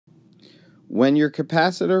When your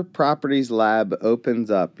capacitor properties lab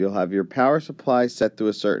opens up, you'll have your power supply set to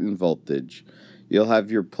a certain voltage. You'll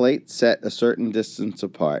have your plates set a certain distance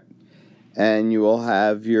apart. And you will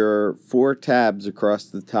have your 4 tabs across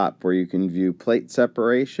the top where you can view plate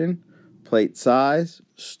separation, plate size,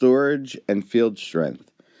 storage, and field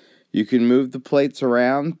strength. You can move the plates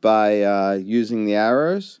around by using the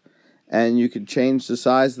arrows, and you can change the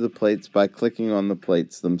size of the plates by clicking on the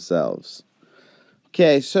plates themselves.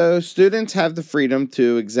 Okay, so students have the freedom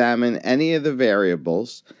to examine any of the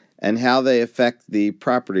variables and how they affect the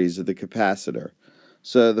properties of the capacitor.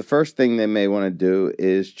 So the first thing they may want to do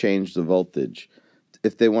is change the voltage.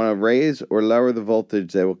 If they want to raise or lower the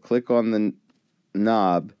voltage, they will click on the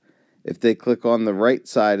knob. If they click on the right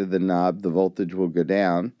side of the knob, the voltage will go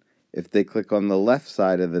down. If they click on the left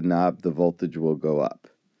side of the knob, the voltage will go up.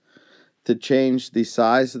 To change the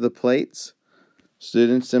size of the plates,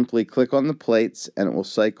 students simply click on the plates and it will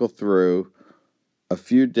cycle through a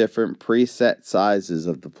few different preset sizes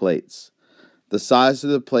of the plates. The size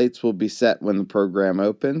of the plates will be set when the program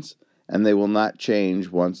opens, and they will not change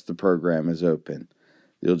once the program is open.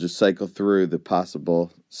 You'll just cycle through the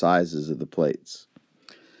possible sizes of the plates.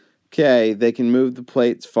 Okay, they can move the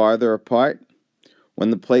plates farther apart.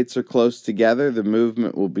 When the plates are close together, the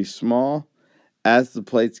movement will be small. As the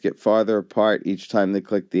plates get farther apart, each time they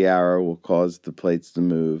click the arrow will cause the plates to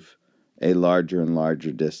move a larger and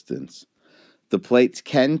larger distance. The plates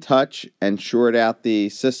can touch and short out the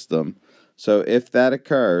system, so if that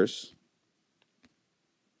occurs,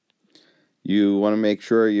 you want to make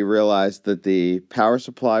sure you realize that the power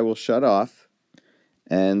supply will shut off,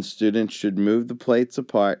 and students should move the plates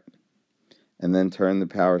apart and then turn the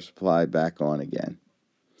power supply back on again.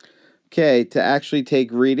 Okay, to actually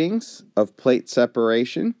take readings of plate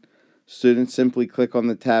separation, students simply click on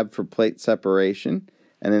the tab for plate separation,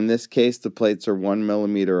 and in this case the plates are 1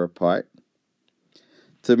 millimeter apart.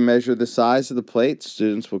 To measure the size of the plates,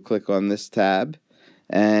 students will click on this tab,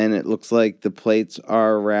 and it looks like the plates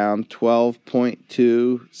are around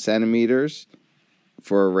 12.2 centimeters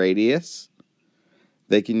for a radius.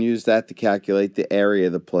 They can use that to calculate the area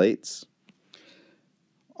of the plates.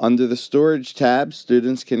 Under the storage tab,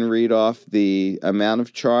 students can read off the amount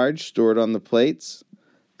of charge stored on the plates,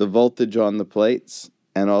 the voltage on the plates,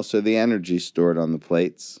 and also the energy stored on the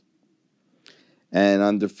plates. And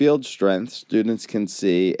under field strength, students can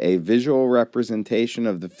see a visual representation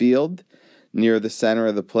of the field near the center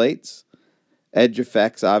of the plates. Edge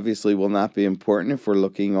effects obviously will not be important if we're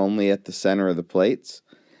looking only at the center of the plates.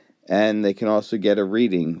 And they can also get a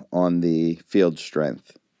reading on the field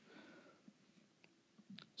strength.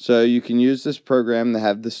 So you can use this program to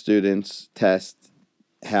have the students test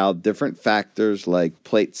how different factors like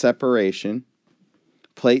plate separation,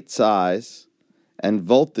 plate size, and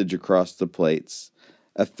voltage across the plates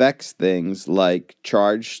affects things like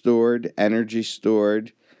charge stored, energy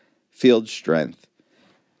stored, field strength.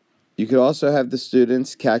 You could also have the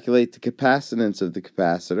students calculate the capacitance of the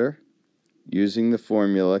capacitor using the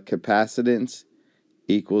formula capacitance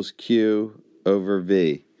equals Q over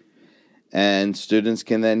V. And students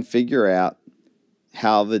can then figure out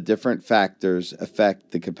how the different factors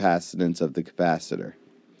affect the capacitance of the capacitor.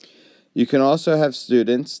 You can also have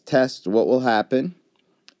students test what will happen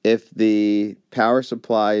if the power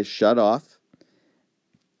supply is shut off.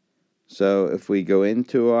 So if we go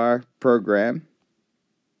into our program,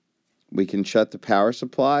 we can shut the power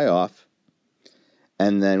supply off,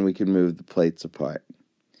 and then we can move the plates apart.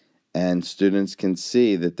 And students can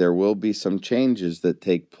see that there will be some changes that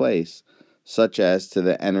take place, such as to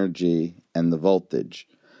the energy and the voltage.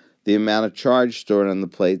 The amount of charge stored on the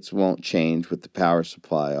plates won't change with the power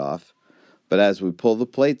supply off. But as we pull the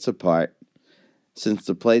plates apart, since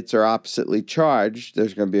the plates are oppositely charged,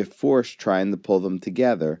 there's going to be a force trying to pull them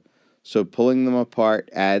together. So pulling them apart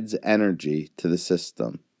adds energy to the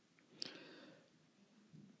system.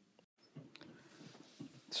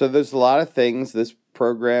 So there's a lot of things this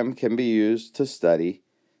program can be used to study.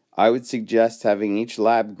 I would suggest having each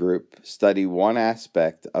lab group study one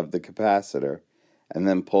aspect of the capacitor and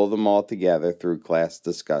then pull them all together through class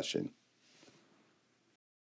discussion.